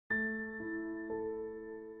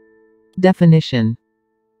Definition.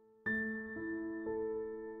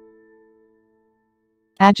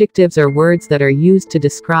 Adjectives are words that are used to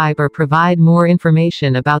describe or provide more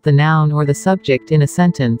information about the noun or the subject in a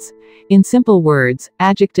sentence. In simple words,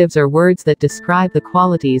 adjectives are words that describe the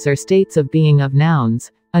qualities or states of being of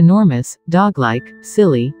nouns: enormous, dog-like,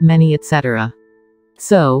 silly, many, etc.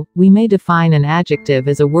 So, we may define an adjective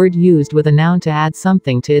as a word used with a noun to add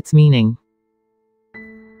something to its meaning.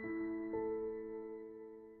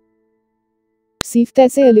 सिर्फ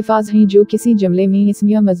ऐसे अल्फाज हैं जो किसी जुमले में इसम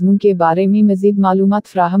या मज़मून के बारे में मज़ीद मालूमात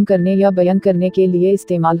फ़राहम करने या बयान करने के लिए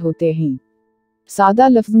इस्तेमाल होते हैं। सादा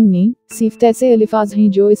लफ्ज़ों में, सिर्फ ऐसे अल्फाज हैं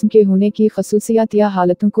जो इसम के होने की ख़ुसूसियात या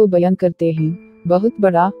हालतों को बयान करते हैं: बहुत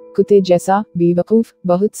बड़ा, कुत्ते जैसा, बेवकूफ़,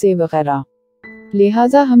 बहुत से वगैरह।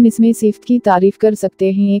 लिहाजा हम इसमें सिर्फ की तारीफ़ कर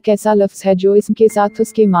सकते हैं। एक ऐसा लफ्ज़ है जो इसम के साथ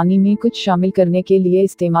उसके मानी में कुछ शामिल करने के लिए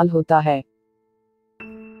इस्तेमाल होता है।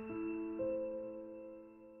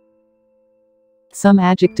 Some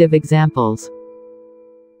adjective examples.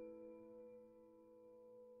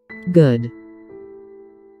 Good,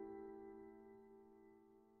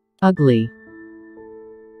 ugly,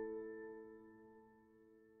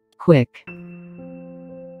 quick,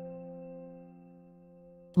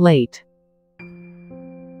 late,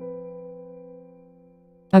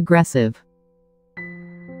 aggressive,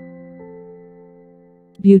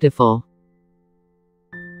 beautiful,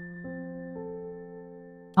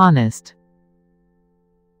 honest,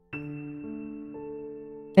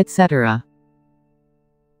 etc.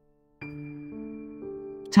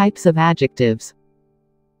 Types of adjectives.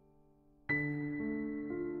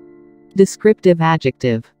 Descriptive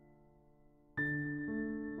adjective.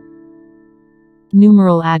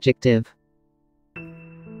 Numeral adjective.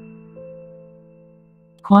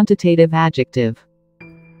 Quantitative adjective.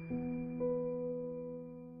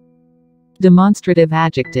 Demonstrative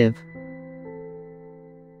adjective.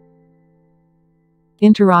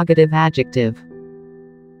 Interrogative adjective.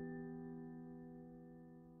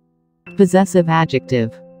 Possessive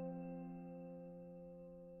adjective.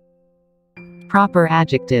 Proper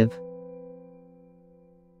adjective.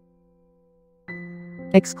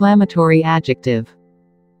 Exclamatory adjective.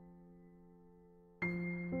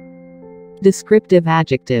 Descriptive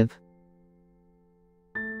adjective.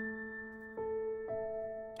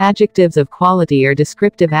 Adjectives of quality or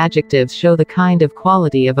descriptive adjectives show the kind of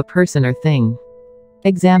quality of a person or thing.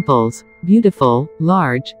 Examples: beautiful,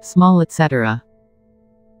 large, small, etc.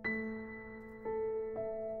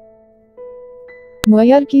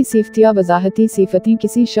 मुअय्यर की सिफ़त या वज़ाहती सिफ़तें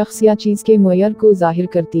किसी शख्स या चीज़ के मुअय्यर को ज़ाहिर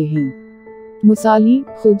करती हैं। मिसाली: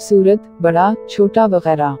 खूबसूरत, बड़ा, छोटा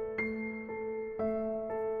वगैरह।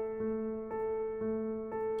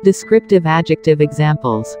 Descriptive adjective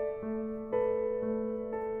examples.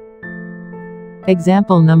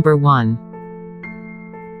 Example number 1.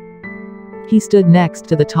 He stood next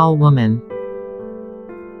to the tall woman.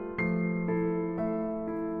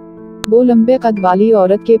 वो लंबे कद वाली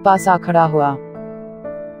औरत के पास आ खड़ा हुआ।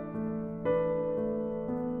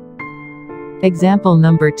 Example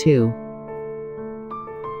number 2.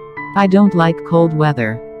 I don't like cold weather.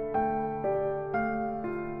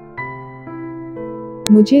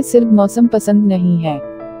 मुझे सर्द मौसम पसंद नहीं है।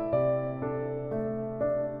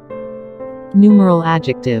 Numeral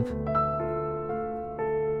adjective.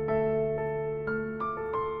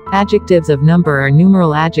 Adjectives of number or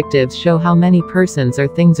numeral adjectives show how many persons or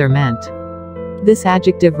things are meant. This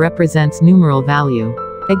adjective represents numeral value.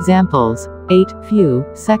 Examples: 8, few,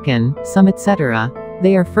 second, some, etc.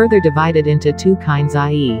 They are further divided into two kinds,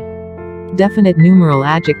 i.e. definite numeral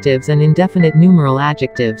adjectives and indefinite numeral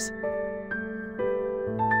adjectives.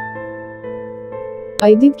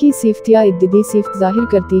 अदद की सिफ़त या इद्दिदी सिफ़त ज़ाहिर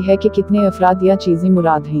करती है कि कितने अफराद या चीज़ें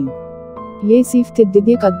मुराद हैं। ये सिफ़त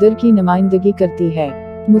इद्दिदी क़द्र की नुमाइंदगी करती है।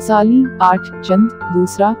 मिसाली: 8, चंद,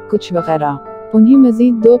 दूसरा, कुछ वगैरह। उन्हें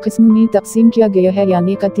मज़ीद दो किस्मों में तक़सीम किया गया है,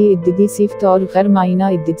 यानी क़ती इद्दिदी सिफ़त और गैर मायना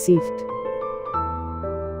इद्दिद सिफ़त।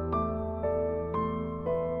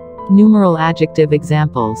 Numeral adjective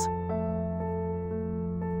examples.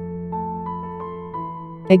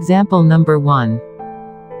 Example number 1.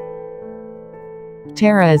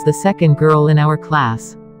 Tara is the second girl in our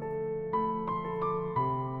class.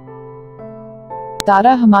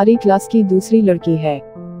 तारा हमारी क्लास की दूसरी लड़की है।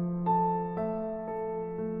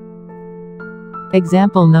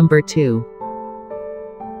 Example number 2.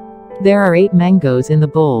 There are 8 mangoes in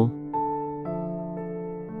the bowl.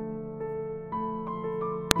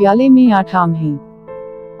 प्याले में 8 आम हैं।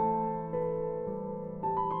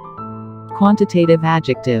 Quantitative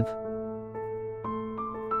adjective.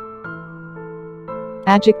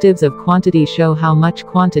 Adjectives of quantity show how much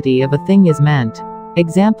quantity of a thing is meant.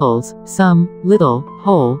 Examples: some, little,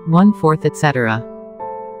 whole, 1/4, etc.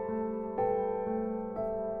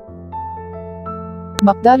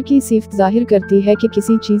 मकदार की सिफ्त जाहिर करती है कि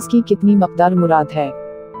किसी चीज की कितनी मकदार मुराद है।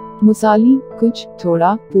 मिसाली, कुछ,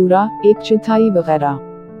 थोड़ा, पूरा, 1/4 वगैरह।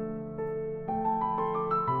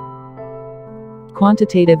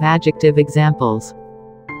 Quantitative adjective examples.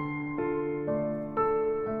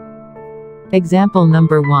 Example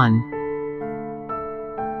number 1.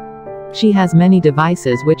 She has many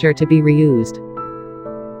devices which are to be reused.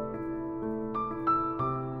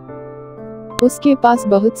 उसके पास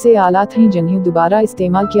बहुत से आलात हैं जिन्हें दोबारा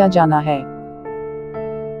इस्तेमाल किया जाना है।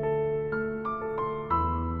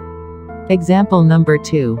 Example number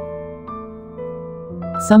 2.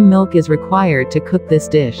 Some milk is required to cook this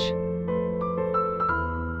dish.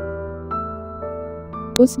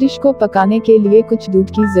 उस डिश को पकाने के लिए कुछ दूध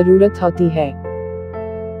की जरूरत होती है।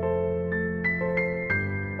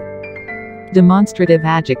 Demonstrative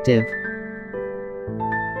adjective.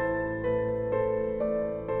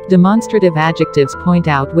 Demonstrative adjectives point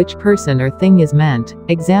out which person or thing is meant.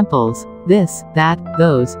 Examples: this, that,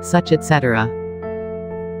 those, such, etc.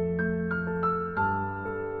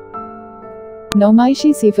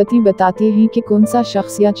 नुमाइशी सिफतें बताती हैं कि कौन सा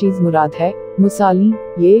शख्स या चीज मुराद है। मिसाली,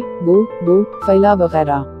 ये, वो, फैला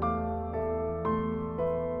वगैरह।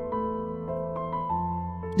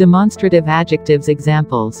 Demonstrative adjectives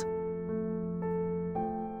examples.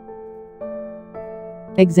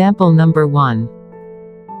 Example number 1.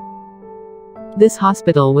 This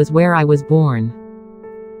hospital was where I was born.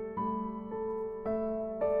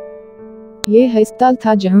 ये अस्पताल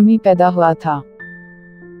था जहां मैं पैदा हुआ था।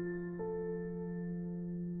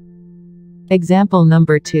 Example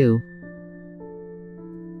number 2.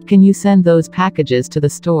 Can you send those packages to the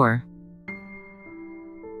store?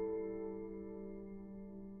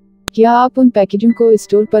 क्या आप उन पैकेजों को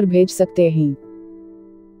स्टोर पर भेज सकते हैं?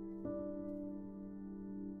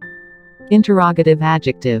 Interrogative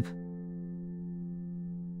adjective.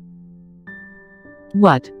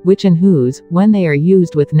 What, which and whose, when they are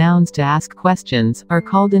used with nouns to ask questions, are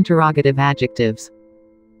called interrogative adjectives.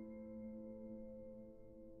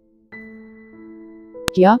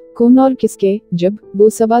 क्या, कौन और किसके, जब वो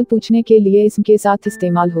सवाल पूछने के लिए इसम के साथ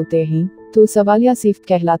इस्तेमाल होते हैं, तो सवालिया सिफ्त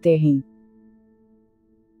कहलाते हैं।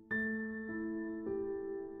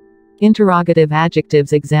 Interrogative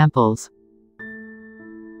adjectives examples.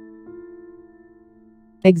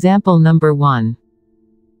 Example number 1.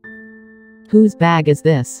 Whose bag is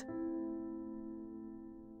this?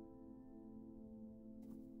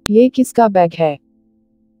 ये किसका बैग है?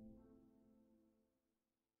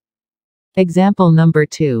 Example number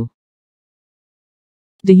 2.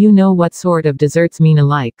 Do you know what sort of desserts Mina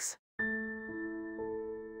likes?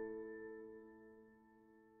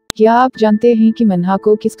 क्या आप जानते हैं कि मन्हा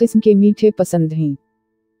को किस किस्म के मीठे पसंद हैं?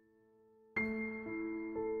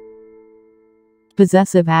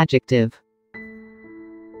 Possessive adjective.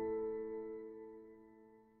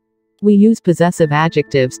 We use possessive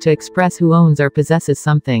adjectives to express who owns or possesses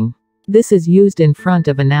something. This is used in front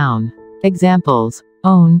of a noun. Examples: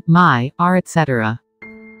 own, my, are, etc.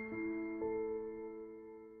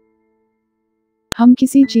 हम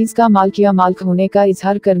किसी चीज का मालिक या मालिक होने का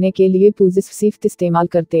इजहार करने के लिए पोजेसिव सिफ्त इस्तेमाल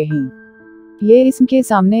करते हैं। ये इसम के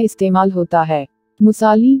सामने इस्तेमाल होता है।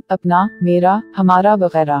 मिसाली, अपना, मेरा, हमारा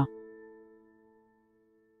वगैरह।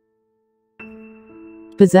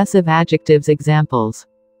 Possessive adjectives examples.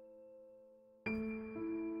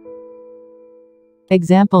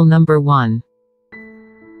 Example number 1.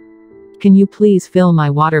 Can you please fill my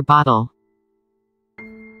water bottle?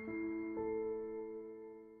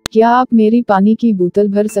 क्या आप मेरी पानी की बोतल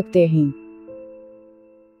भर सकते हैं?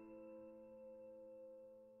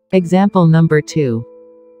 Example number 2.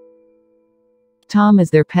 Tom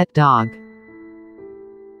is their pet dog.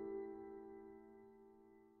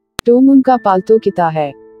 Tom उनका पालतू कुत्ता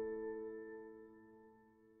है।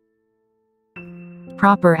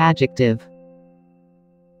 Proper adjective.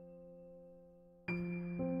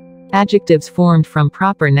 Adjectives formed from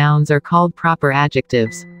proper nouns are called proper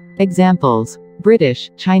adjectives. Examples: British,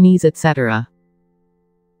 Chinese, etc.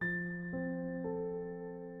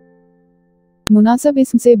 मुनासब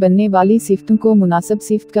इस्म से बनने वाली सिफ्तों को मुनासब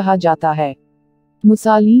सिफ्त कहा जाता है।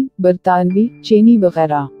 मिसाली, बरतानवी, चीनी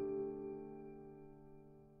वगैरह।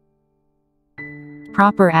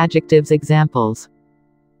 Proper adjectives examples.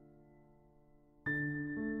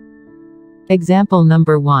 Example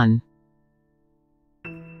number 1.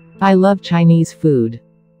 I love Chinese food.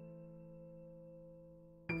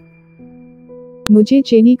 मुझे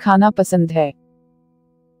चीनी खाना पसंद है।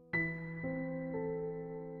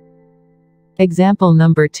 Example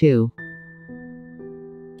number 2.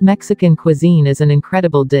 Mexican cuisine is an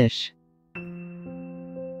incredible dish.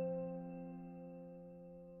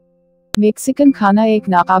 Mexican खाना एक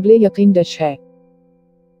नाकाबिले यकीन डिश है।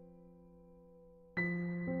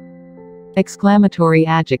 Exclamatory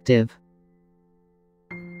adjective.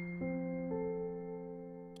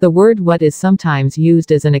 The word what is sometimes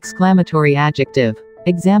used as an exclamatory adjective.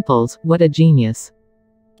 Examples: what a genius.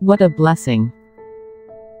 What a blessing.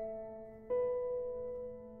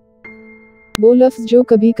 वो लफ्ज़ जो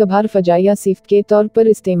कभी कभार फजाई या सिफ्त के तौर पर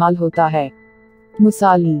इस्तेमाल होता है।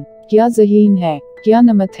 मिसाली, क्या ज़हीन है, क्या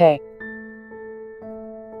नमत है।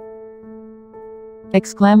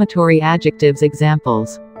 Exclamatory adjectives.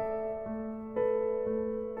 Examples.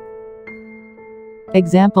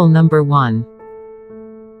 Example number 1.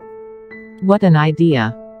 What an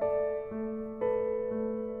idea.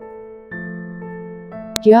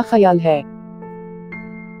 क्या ख्याल है।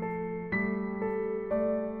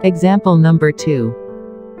 Example number 2.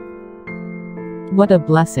 What a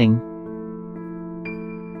blessing.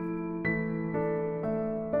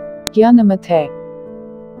 क्या नमत है।